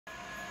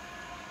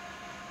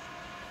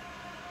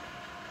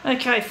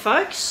Okay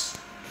folks,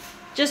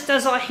 just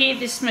as I hear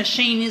this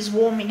machine is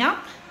warming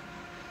up,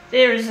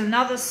 there is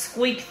another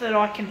squeak that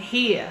I can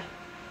hear.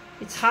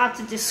 It's hard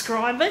to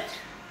describe it,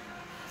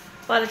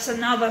 but it's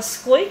another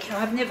squeak.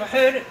 I've never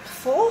heard it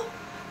before,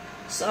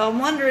 so I'm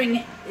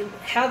wondering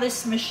how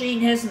this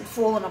machine hasn't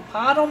fallen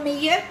apart on me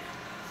yet.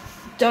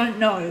 Don't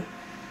know,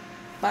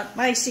 but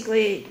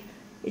basically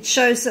it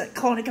shows that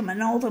Konica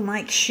Minolta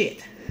makes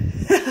shit.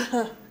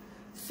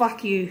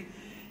 Fuck you,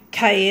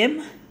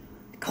 KM.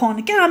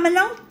 Konica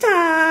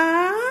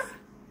Minolta.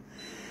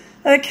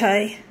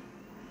 Okay,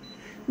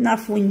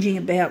 enough whinging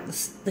about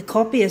the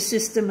copier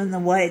system and the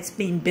way it's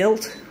been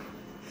built.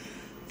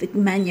 The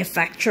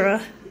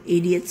manufacturer,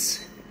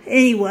 idiots.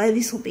 Anyway,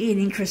 this will be an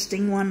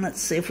interesting one.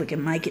 Let's see if we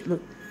can make it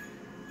look...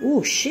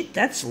 Oh shit,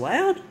 that's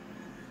loud.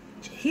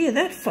 Did you hear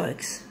that,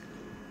 folks?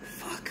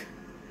 Fuck.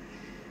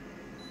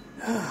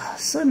 Oh,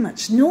 so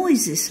much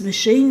noise this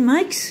machine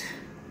makes.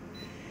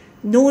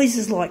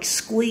 Noises like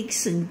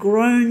squeaks and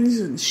groans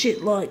and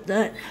shit like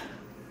that.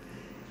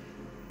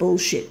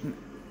 Bullshit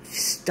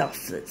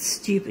stuff, that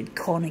stupid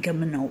Konica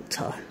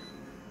Minolta.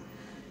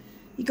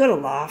 You gotta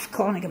laugh.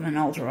 Konica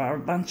Minolta are a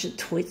bunch of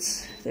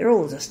twits. They're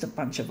all just a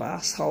bunch of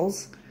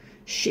assholes,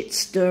 shit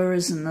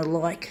stirrers and the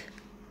like.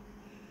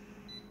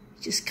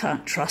 Just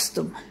can't trust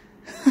them.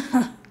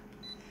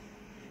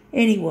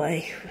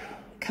 Anyway,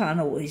 can't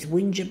always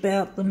whinge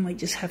about them. We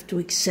just have to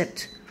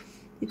accept,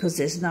 because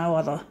there's no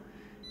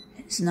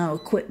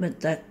equipment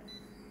that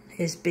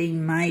is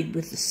being made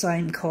with the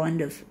same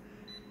kind of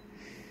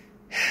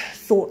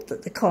thought,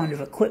 that the kind of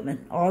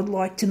equipment I'd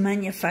like to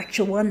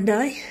manufacture one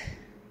day.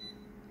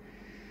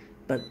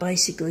 But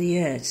basically,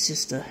 yeah, it's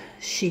just a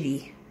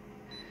shitty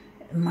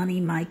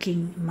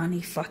money-making,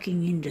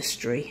 money-fucking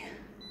industry.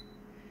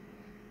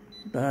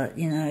 But,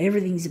 you know,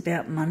 everything's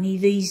about money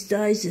these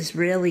days. There's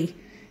rarely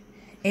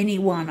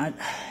anyone,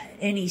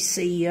 any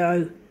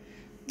CEO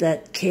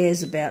that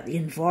cares about the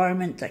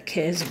environment, that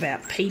cares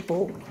about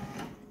people,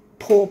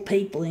 poor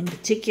people in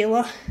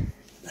particular.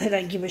 They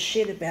don't give a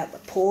shit about the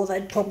poor.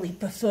 They'd probably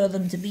prefer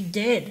them to be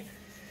dead.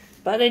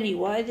 But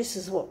anyway, this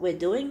is what we're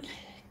doing.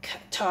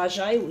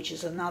 Taaaget, which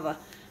is another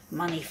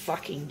money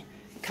fucking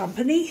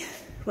company.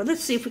 Well,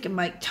 let's see if we can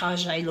make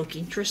Taaaget look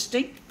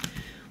interesting.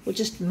 We'll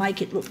just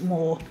make it look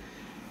more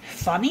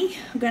funny.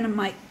 I'm going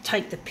to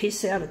take the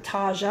piss out of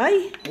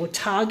Taaaget, or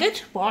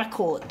Taaaget. Well, I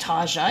call it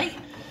Taaaget.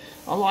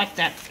 I like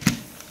that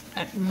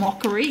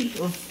mockery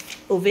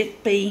of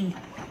it being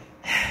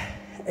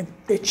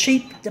the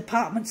cheap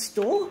department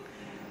store.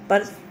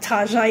 But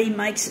Taaaget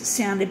makes it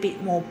sound a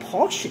bit more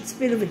posh. It's a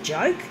bit of a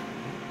joke,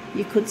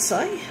 you could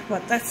say,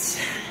 but that's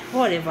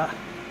whatever.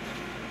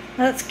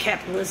 That's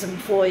capitalism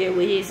for you.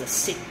 It is a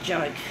sick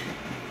joke.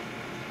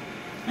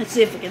 Let's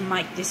see if we can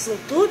make this look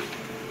good.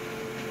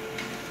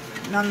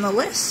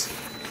 Nonetheless,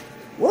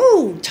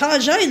 whoa,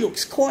 Taaaget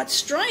looks quite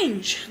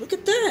strange. Look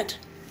at that.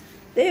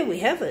 There we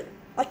have it.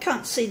 I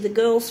can't see the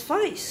girl's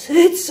face.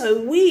 It's so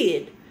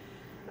weird.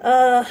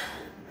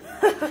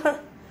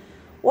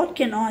 What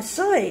can I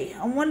say?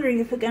 I'm wondering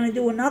if we're going to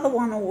do another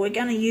one, or we're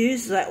going to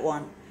use that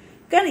one.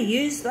 Going to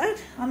use that.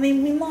 I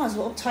mean, we might as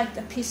well take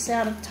the piss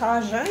out of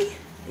Taaaget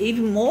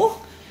even more.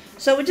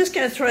 So we're just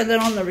going to throw that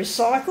on the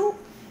recycle,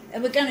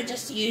 and we're going to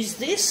just use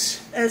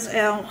this as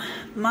our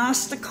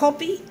master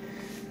copy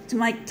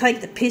to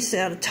take the piss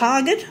out of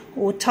Taaaget,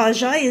 or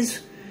Taaaget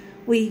as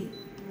we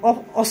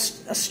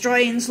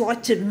Australians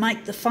like to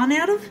make the fun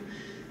out of.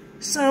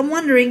 So I'm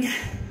wondering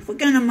if we're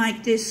going to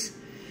make this...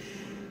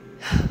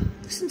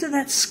 Listen to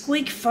that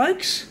squeak,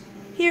 folks.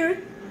 Hear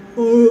it?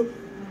 You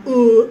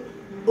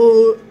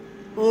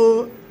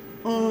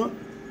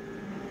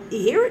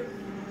hear it?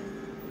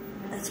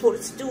 That's what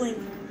it's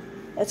doing.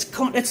 That's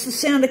the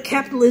sound of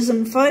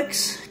capitalism,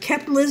 folks.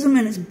 Capitalism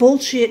and its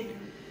bullshit.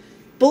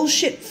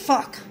 Bullshit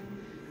fuck.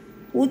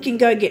 We can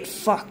go get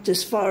fucked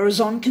as far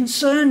as I'm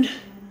concerned.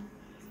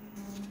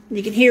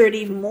 You can hear it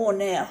even more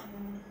now.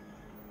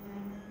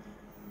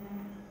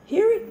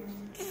 Hear it?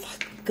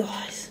 Fuck,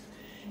 guys.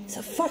 It's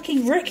a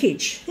fucking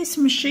wreckage. This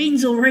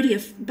machine's already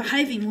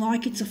behaving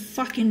like it's a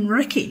fucking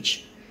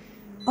wreckage.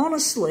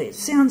 Honestly, it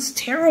sounds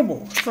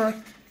terrible.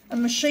 For a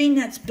machine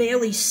that's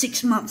barely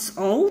 6 months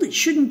old, it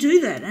shouldn't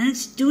do that. And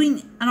it's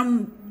doing,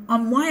 and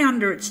I'm way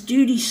under its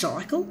duty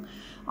cycle.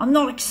 I'm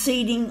not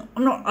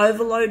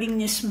overloading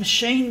this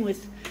machine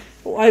with,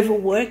 or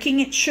overworking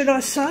it, should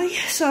I say.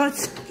 So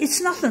it's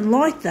nothing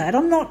like that.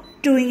 I'm not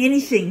doing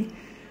anything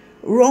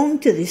wrong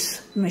to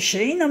this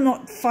machine. I'm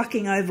not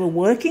fucking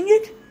overworking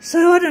it.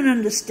 So I don't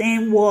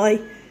understand why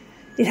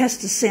it has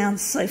to sound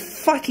so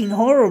fucking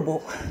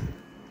horrible.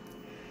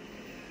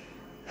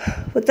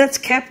 But that's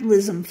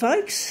capitalism,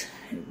 folks.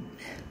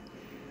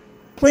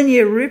 Plenty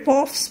of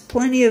rip-offs,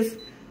 plenty of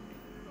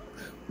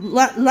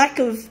lack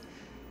of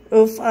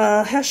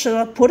how should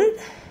I put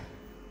it?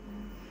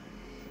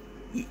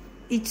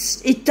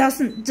 It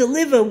doesn't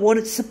deliver what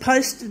it's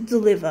supposed to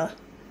deliver.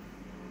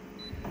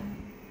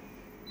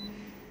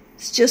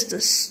 It's just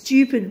a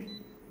stupid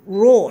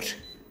rort.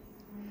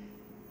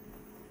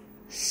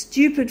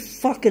 Stupid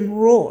fucking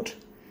rort.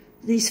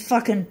 These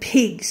fucking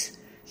pigs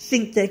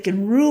think they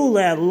can rule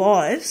our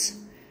lives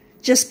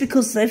just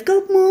because they've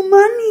got more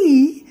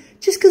money,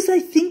 just because they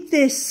think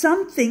they're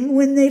something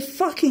when they're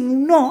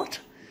fucking not.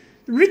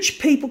 Rich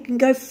people can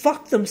go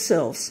fuck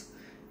themselves.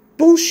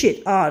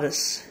 Bullshit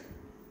artists.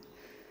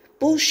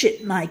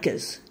 Bullshit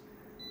makers.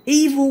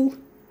 Evil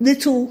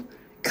little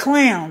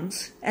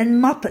clowns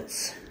and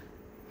muppets.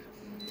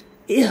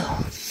 Ew,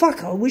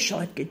 fuck, I wish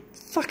I could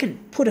fucking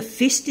put a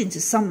fist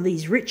into some of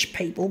these rich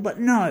people, but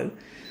no.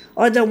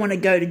 I don't want to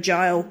go to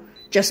jail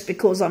just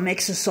because I'm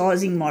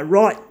exercising my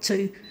right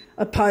to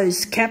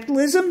oppose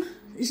capitalism.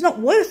 It's not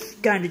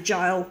worth going to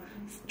jail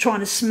trying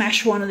to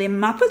smash one of them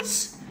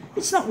muppets.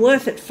 It's not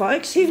worth it,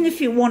 folks. Even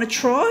if you want to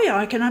try,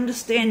 I can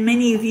understand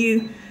many of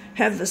you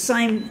have the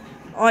same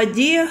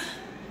idea.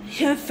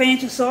 You know,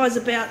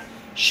 fantasize about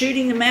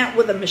shooting them out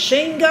with a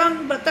machine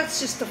gun, but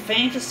that's just a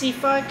fantasy,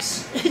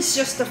 folks. It's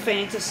just a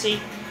fantasy.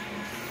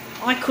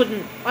 I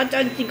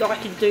don't think I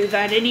could do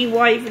that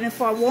anyway, even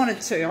if I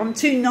wanted to. I'm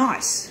too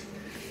nice.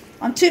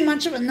 I'm too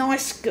much of a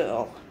nice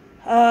girl.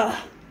 But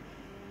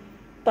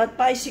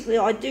basically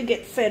I do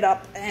get fed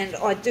up and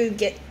I do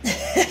get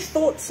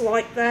thoughts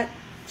like that.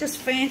 Just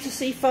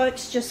fantasy,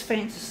 folks, just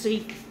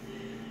fantasy.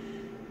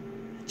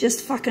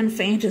 Just fucking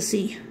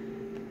fantasy.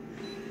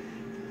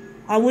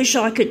 I wish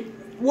I could...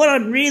 What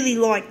I'd really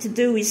like to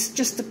do is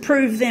just to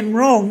prove them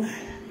wrong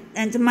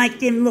and to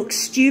make them look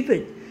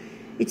stupid.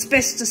 It's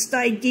best to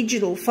stay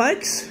digital,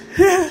 folks.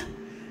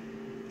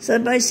 So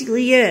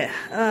basically, yeah.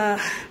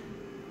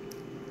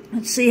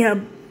 Let's see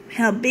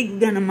how big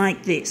we're going to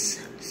make this.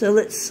 So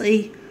let's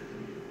see,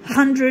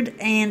 100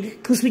 and...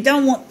 Because we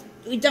don't want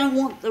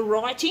the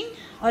writing.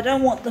 I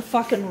don't want the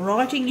fucking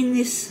writing in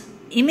this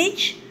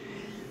image.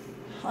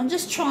 I'm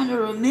just trying to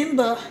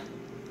remember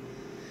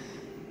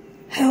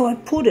how I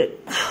put it.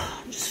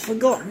 I've just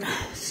forgotten.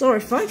 Sorry,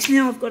 folks.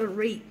 Now I've got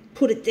to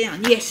put it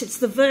down. Yes, it's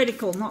the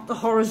vertical, not the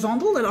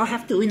horizontal, that I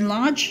have to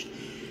enlarge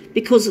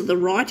because of the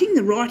writing.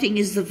 The writing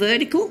is the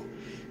vertical.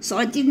 So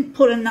I didn't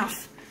put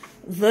enough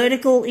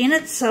vertical in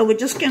it. So we're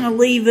just going to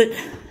leave it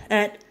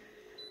at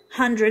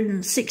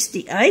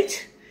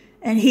 168.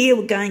 And here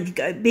we're going to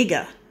go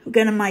bigger. We're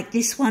going to make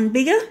this one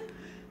bigger.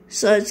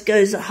 So it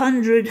goes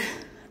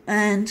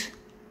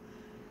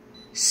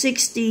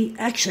 160.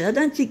 Actually, I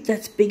don't think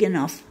that's big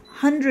enough.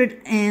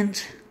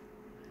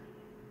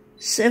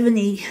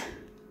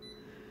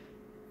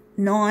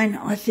 179,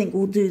 I think,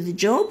 will do the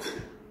job.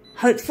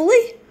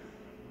 Hopefully.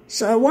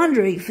 So I'm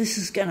wondering if this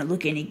is going to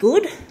look any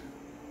good.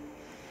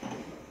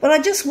 But I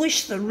just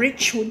wish the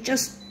rich would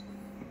just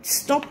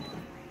stop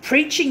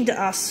preaching to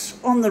us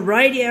on the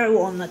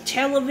radio, on the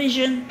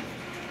television,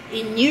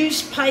 in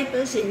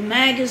newspapers, in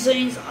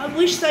magazines. I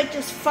wish they'd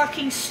just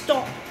fucking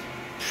stop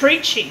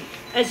preaching,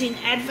 as in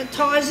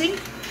advertising,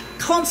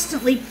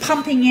 constantly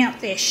pumping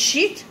out their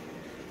shit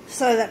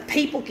so that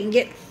people can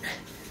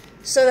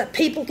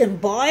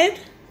buy it.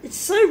 It's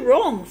so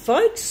wrong,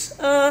 folks.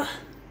 I'm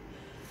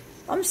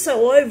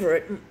so over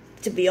it,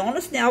 to be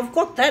honest. Now, I've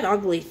got that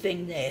ugly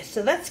thing there,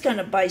 so that's going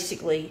to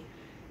basically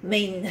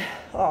mean,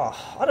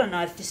 I don't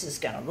know if this is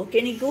going to look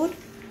any good,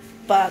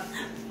 but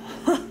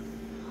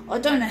I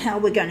don't know how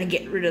we're going to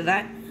get rid of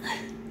that.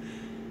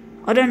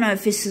 I don't know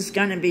if this is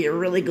going to be a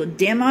really good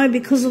demo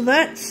because of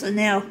that. So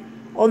now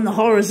on the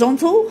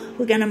horizontal,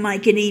 we're going to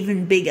make it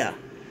even bigger.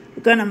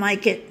 We're going to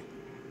make it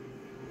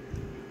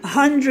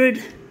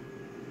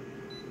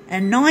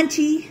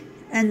 190,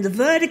 and the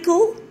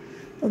vertical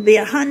will be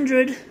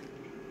 190.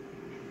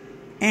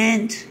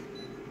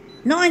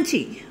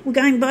 We're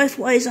going both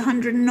ways,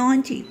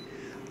 190.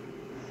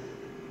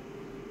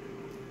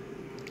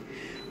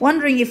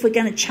 Wondering if we're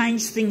going to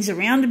change things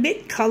around a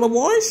bit,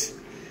 colour-wise.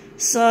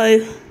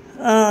 So,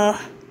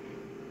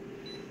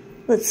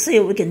 let's see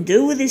what we can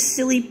do with this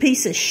silly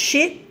piece of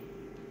shit.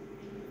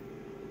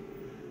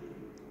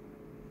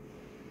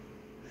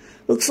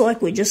 Looks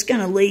like we're just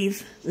going to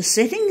leave the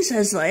settings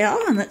as they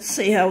are, and let's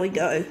see how we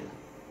go.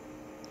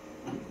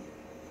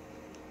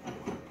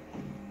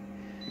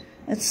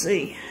 Let's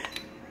see.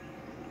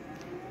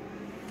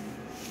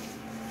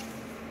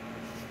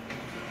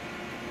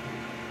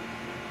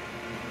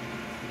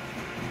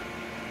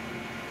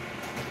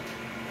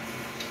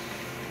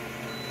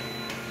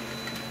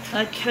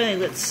 Okay,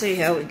 let's see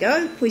how we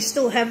go. We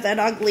still have that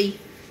ugly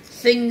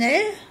thing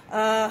there.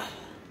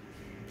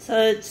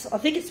 So I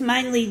think it's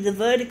mainly the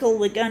vertical.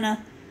 We're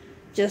gonna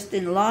just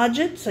enlarge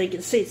it so you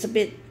can see it's a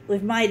bit,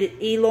 we've made it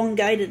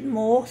elongated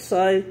more.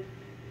 So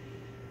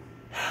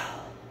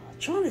I'm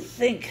trying to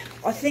think.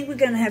 I think we're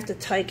gonna have to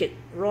take it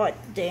right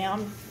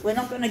down. We're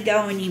not gonna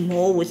go any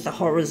more with the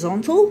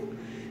horizontal.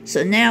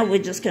 So now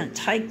we're just gonna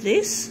take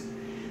this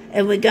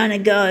and we're gonna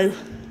go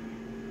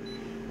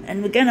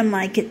and we're gonna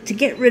make it, to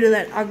get rid of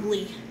that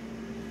ugly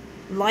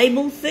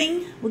label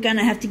thing, we're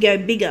gonna have to go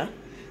bigger.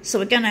 So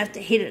we're going to have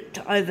to hit it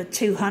to over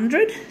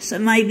 200. So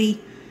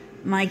maybe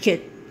make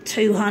it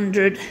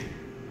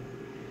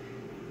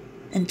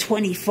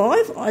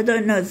 225. I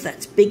don't know if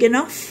that's big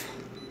enough.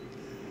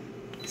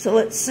 So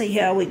let's see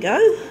how we go.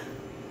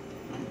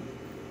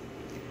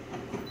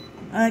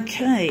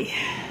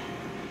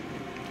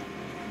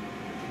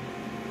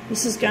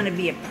 This is going to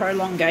be a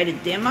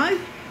prolongated demo.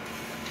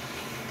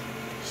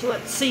 So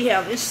let's see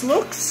how this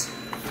looks.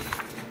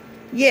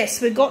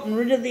 Yes, we've gotten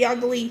rid of the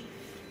ugly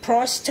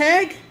price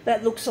tag.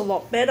 That looks a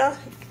lot better.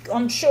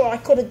 I'm sure I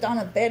could have done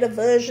a better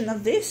version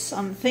of this.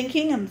 I'm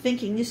thinking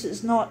this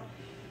is not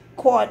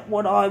quite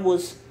what I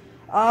was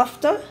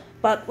after.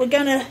 But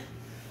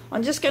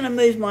I'm just going to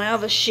move my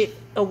other shit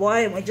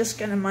away, and we're just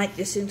going to make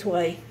this into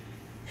a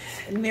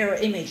mirror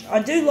image.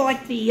 I do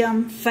like the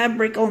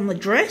fabric on the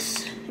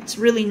dress. It's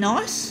really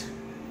nice.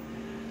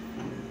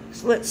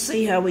 So let's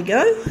see how we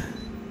go.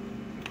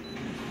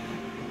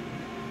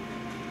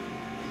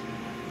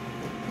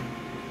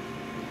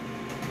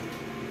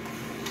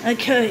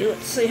 Okay,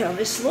 let's see how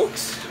this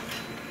looks.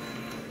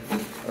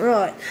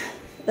 Right,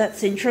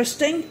 that's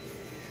interesting.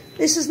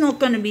 This is not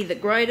going to be the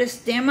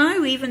greatest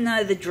demo, even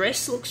though the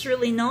dress looks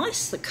really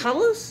nice, the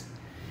colours.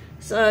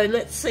 So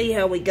let's see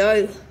how we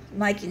go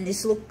making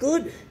this look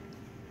good.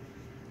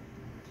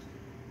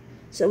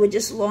 So we're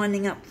just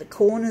lining up the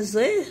corners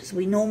there, as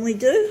we normally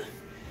do.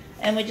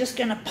 And we're just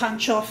going to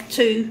punch off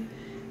 2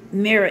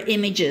 mirror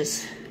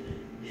images.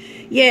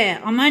 Yeah,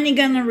 I'm only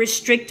going to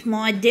restrict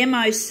my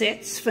demo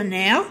sets for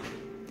now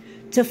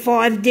to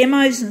 5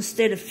 demos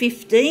instead of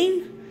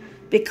 15,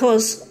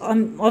 because I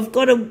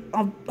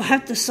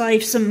have to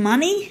save some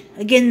money.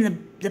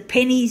 Again, the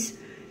pennies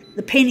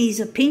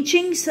are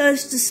pinching, so to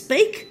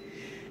speak.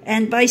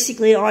 And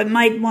basically, I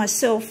made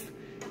myself.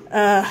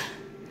 I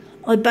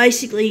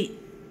basically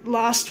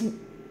last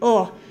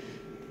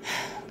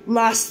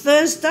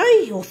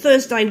Thursday, or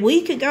Thursday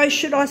week ago,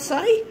 should I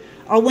say,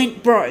 I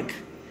went broke,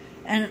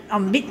 and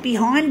I'm a bit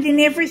behind in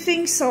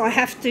everything, so I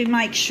have to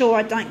make sure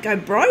I don't go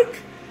broke.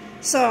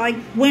 So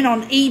I went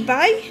on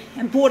eBay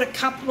and bought a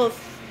couple of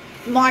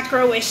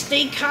micro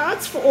SD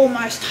cards for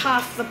almost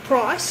half the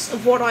price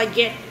of what I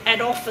get at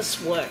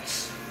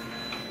Officeworks.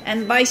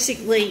 And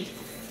basically,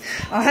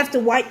 I have to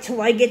wait till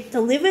they get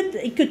delivered.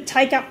 It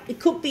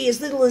could be as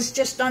little as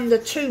just under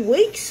 2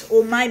 weeks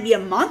or maybe a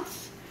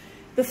month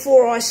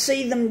before I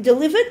see them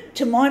delivered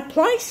to my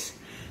place.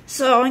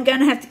 So I'm going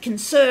to have to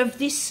conserve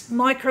this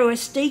micro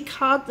SD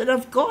card that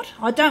I've got.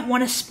 I don't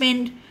want to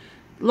spend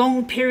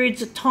long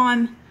periods of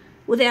time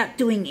without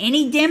doing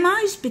any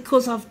demos,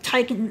 because I've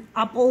taken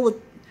up all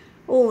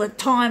the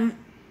time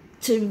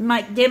to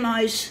make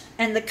demos,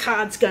 and the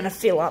card's going to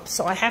fill up.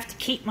 So I have to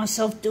keep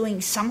myself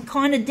doing some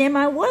kind of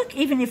demo work,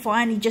 even if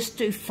I only just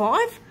do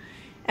 5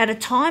 at a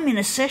time in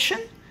a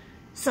session.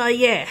 So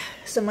yeah,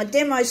 so my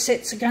demo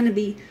sets are going to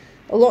be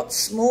a lot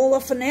smaller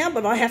for now,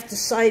 but I have to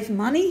save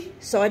money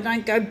so I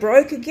don't go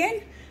broke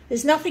again.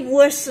 There's nothing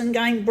worse than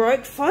going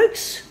broke,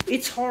 folks.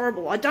 It's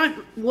horrible. I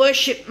don't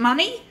worship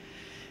money,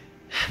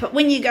 but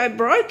when you go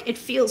broke, it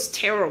feels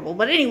terrible.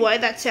 But anyway,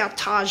 that's our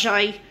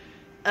Taaaget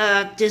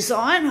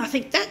design. I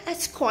think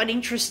that's quite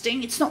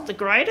interesting. It's not the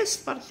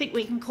greatest, but I think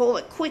we can call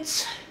it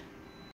quits.